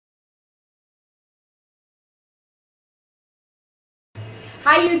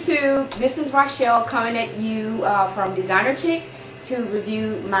Hi YouTube, this is Rochelle coming at you from Designer Chick to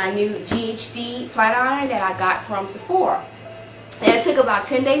review my new GHD flat iron that I got from Sephora. And it took about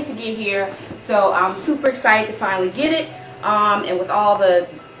 10 days to get here, so I'm super excited to finally get it. And with all the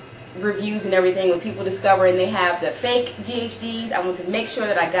reviews and everything, when people discovering they have the fake GHDs, I want to make sure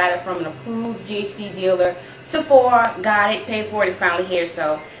that I got it from an approved GHD dealer. Sephora, got it, paid for it, it's finally here.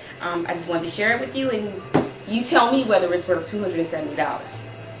 So I just wanted to share it with you, and you tell me whether it's worth $270.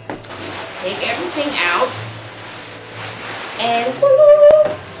 Take everything out, and whoo,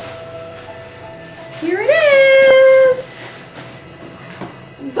 here it is.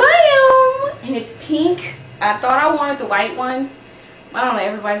 Bam! And it's pink. I thought I wanted the white one. I don't know,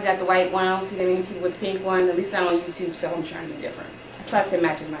 everybody's got the white one. I don't see that many people with the pink one, at least not on YouTube, so I'm trying to be different. Plus it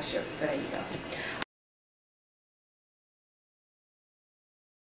matches my shirt, so there you go.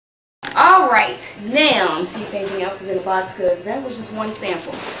 Alright, now let's see if anything else is in the box, because that was just one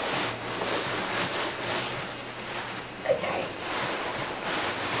sample. Okay.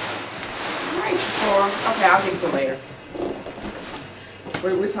 Alright, okay, I'll get to it later.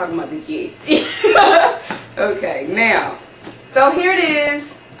 We're talking about the GHD. Okay, now, so here it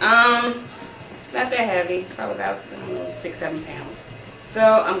is. It's not that heavy, probably about 6-7 pounds. So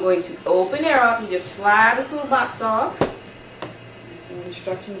I'm going to open it up and just slide this little box off.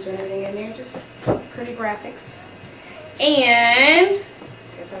 Instructions and everything in there, just pretty graphics. And I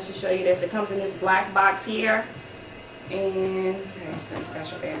guess I should show you this. It comes in this black box here, and there's nothing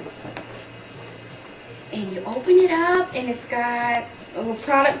special there. And you open it up, and it's got a little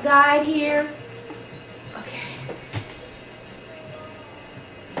product guide here. Okay,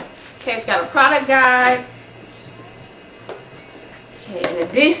 it's got a product guide. Okay, and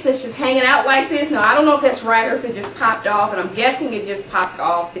this is just hanging out like this. Now, I don't know if that's right or if it just popped off, and I'm guessing it just popped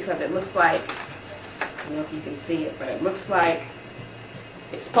off because it looks like, I don't know if you can see it, but it looks like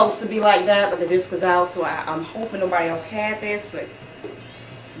it's supposed to be like that, but the disc was out, so I'm hoping nobody else had this, but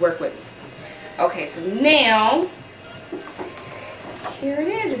work with me. Okay, so now, here it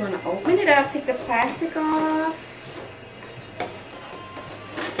is. We're going to open it up, take the plastic off.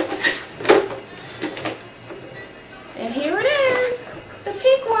 And here it is. The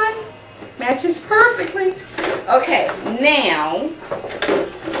pink one matches perfectly. Okay, now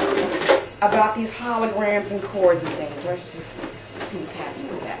about these holograms and cords and things. Let's just see what's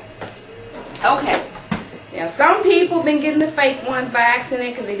happening with that. Okay, now some people have been getting the fake ones by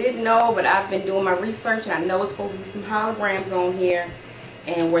accident because they didn't know, but I've been doing my research and I know it's supposed to be some holograms on here,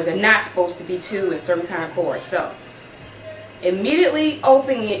 and where they're not supposed to be too, in certain kind of cords. So immediately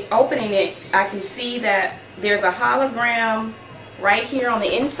opening it, I can see that there's a hologram right here on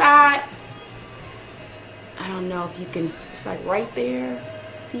the inside. I don't know if you can, it's like right there.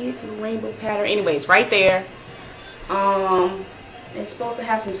 See it, the rainbow pattern. Anyways, right there. It's supposed to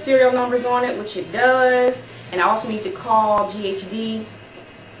have some serial numbers on it, which it does. And I also need to call GHD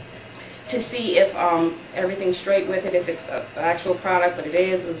to see if everything's straight with it, if it's the actual product, but it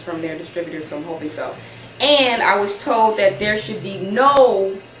is. It's from their distributor, so I'm hoping so. And I was told that there should be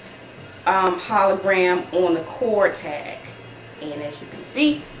no hologram on the cord tag. And as you can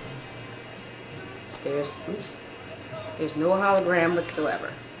see, there's no hologram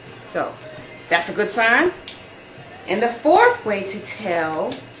whatsoever. So that's a good sign. And the fourth way to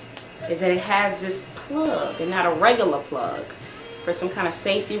tell is that it has this plug and not a regular plug for some kind of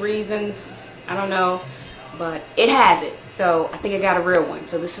safety reasons. I don't know, but it has it. So I think I got a real one.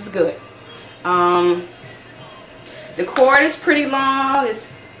 So this is good. The cord is pretty long.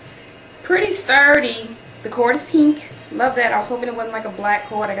 It's pretty sturdy. The cord is pink. Love that. I was hoping it wasn't like a black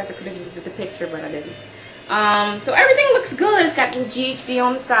cord. I guess I could have just did the picture, but I didn't. So everything looks good. It's got the GHD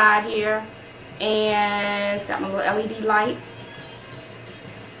on the side here, and it's got my little LED light.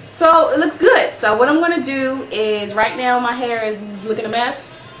 So it looks good. So what I'm going to do is, right now my hair is looking a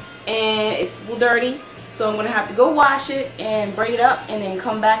mess, and it's a little dirty. So I'm going to have to go wash it and braid it up, and then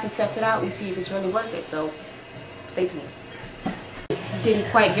come back and test it out and see if it's really worth it. So stay tuned. Didn't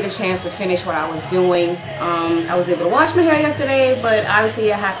quite get a chance to finish what I was doing. I was able to wash my hair yesterday, but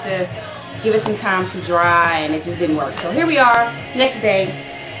obviously I have to give it some time to dry, and it just didn't work. So here we are, next day,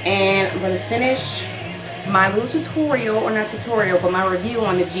 and I'm going to finish my little tutorial, or not tutorial, but my review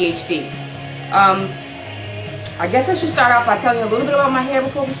on the GHD. I guess I should start off by telling you a little bit about my hair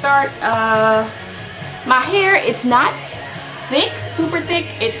before we start. My hair, it's not thick, super thick.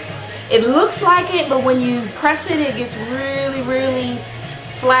 It looks like it, but when you press it, it gets really, really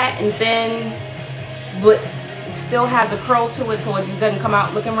flat and thin, but it still has a curl to it, so it just doesn't come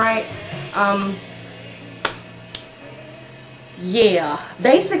out looking right. yeah,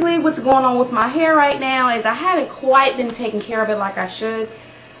 basically what's going on with my hair right now is I haven't quite been taking care of it like I should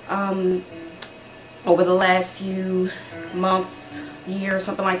over the last few months, year,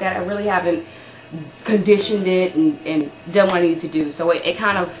 something like that. I really haven't conditioned it and done what I need to do, so it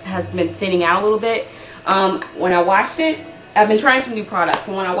kind of has been thinning out a little bit. When I washed it, I've been trying some new products,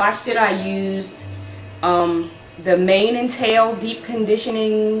 and when I washed it I used the Mane and Tail Deep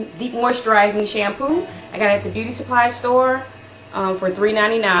Moisturizing Shampoo. I got it at the beauty supply store for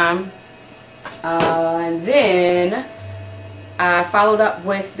 $3.99. And then I followed up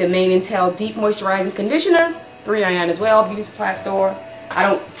with the Mane and Tail Deep Moisturizing Conditioner, $3.99 as well, beauty supply store. I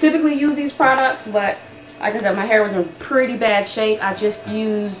don't typically use these products, but like I said, my hair was in pretty bad shape. I just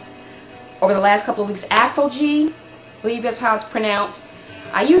used, over the last couple of weeks, Afro-G. I believe that's how it's pronounced.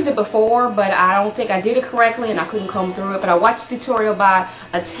 I used it before, but I don't think I did it correctly and I couldn't comb through it. But I watched a tutorial by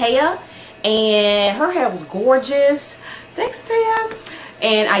Atea, and her hair was gorgeous. Thanks, Atea.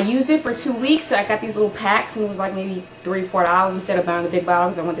 And I used it for 2 weeks. So I got these little packs, and it was like maybe $3 or $4 instead of buying the big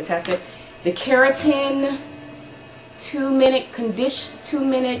bottles. I wanted to test it. The Keratin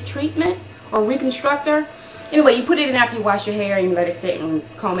 2-minute treatment or reconstructor. Anyway, you put it in after you wash your hair and you let it sit and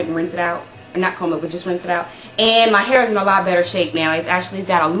comb it and rinse it out. Or not comb it, but just rinse it out. And my hair is in a lot better shape now. It's actually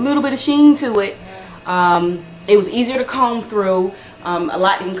got a little bit of sheen to it. It was easier to comb through. A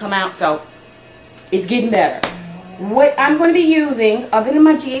lot didn't come out, so it's getting better. What I'm going to be using, other than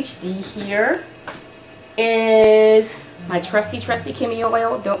my GHD here, is my trusty Kimmy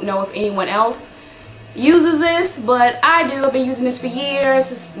oil. Don't know if anyone else uses this, but I do. I've been using this for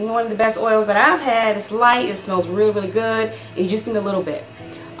years. It's one of the best oils that I've had. It's light. It smells really, really good. You just need a little bit.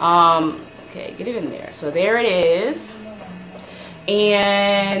 Okay, get it in there. So there it is.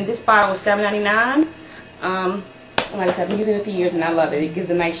 And this bottle was $7.99. Like I said, I've been using it for years and I love it. It gives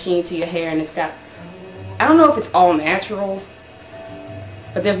a nice sheen to your hair, and it's got, I don't know if it's all natural,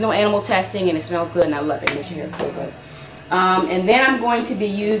 but there's no animal testing and it smells good and I love it. It makes your hair feel good. And then I'm going to be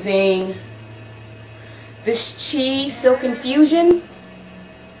using this Chi Silk Infusion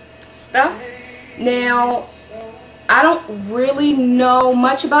stuff. Now, I don't really know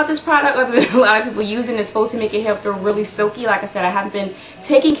much about this product other than a lot of people using it. It's supposed to make your hair feel really silky. Like I said, I haven't been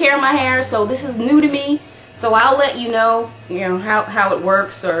taking care of my hair, so this is new to me. So I'll let you know how it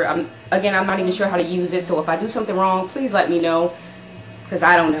works. Or again, I'm not even sure how to use it. So if I do something wrong, please let me know, because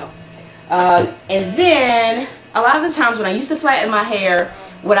I don't know. And then a lot of the times when I used to flatten my hair,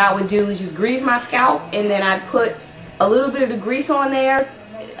 what I would do is just grease my scalp, and then I'd put a little bit of the grease on there.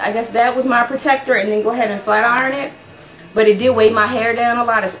 I guess that was my protector, and then go ahead and flat iron it. But it did weigh my hair down a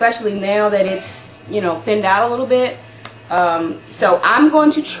lot, especially now that it's, thinned out a little bit. So I'm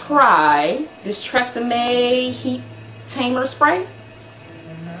going to try this Tresemme Heat Tamer Spray.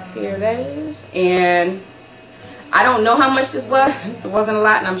 Here that is. And I don't know how much this was. It wasn't a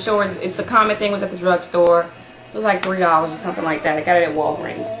lot, and I'm sure it's a common thing. It was at the drugstore. It was like $3 or something like that. I got it at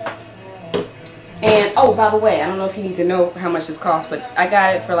Walgreens. And, oh, by the way, I don't know if you need to know how much this costs, but I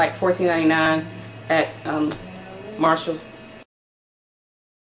got it for like $14.99 at Marshall's.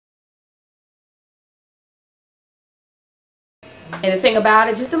 And the thing about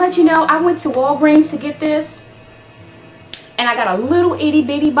it, just to let you know, I went to Walgreens to get this, and I got a little itty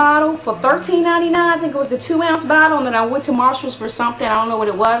bitty bottle for $13.99. I think it was the 2-ounce bottle, and then I went to Marshall's for something. I don't know what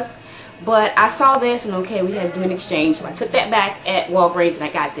it was. But I saw this, and okay, we had to do an exchange. So I took that back at Walgreens, and I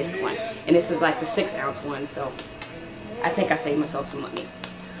got this one. And this is like the 6-ounce one, so I think I saved myself some money.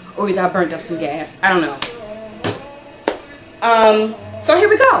 Or either I burned up some gas. I don't know. So here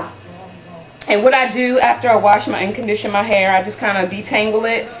we go. And what I do after I wash and condition my hair, I just kind of detangle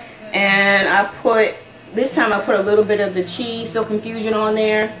it. And this time I put a little bit of the Chi Silk Infusion on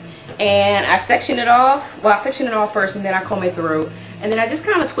there. And I section it off. Well, I section it off first, and then I comb it through. And then I just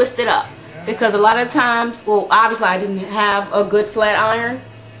kind of twist it up, because a lot of times, well, obviously I didn't have a good flat iron.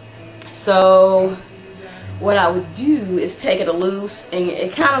 So what I would do is take it loose, and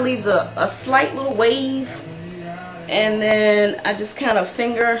it kind of leaves a slight little wave. And then I just kind of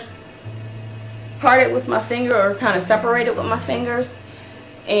part it with my finger, or kind of separate it with my fingers.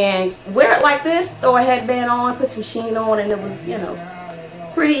 And wear it like this, throw a headband on, put some sheen on, and it was,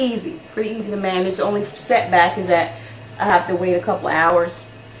 pretty easy to manage. The only setback is that I have to wait a couple hours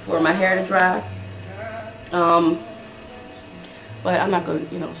for my hair to dry. But I'm not going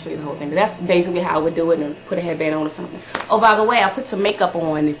to, show you the whole thing. But that's basically how I would do it, and put a headband on or something. Oh, by the way, I put some makeup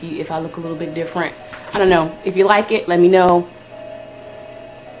on if I look a little bit different. I don't know. If you like it, let me know.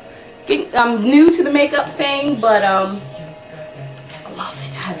 I'm new to the makeup thing, but I love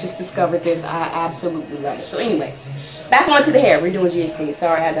it. I've just discovered this. I absolutely love it. So anyway, back onto the hair. We're doing GHD.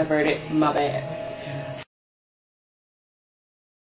 Sorry, I diverted. My bad.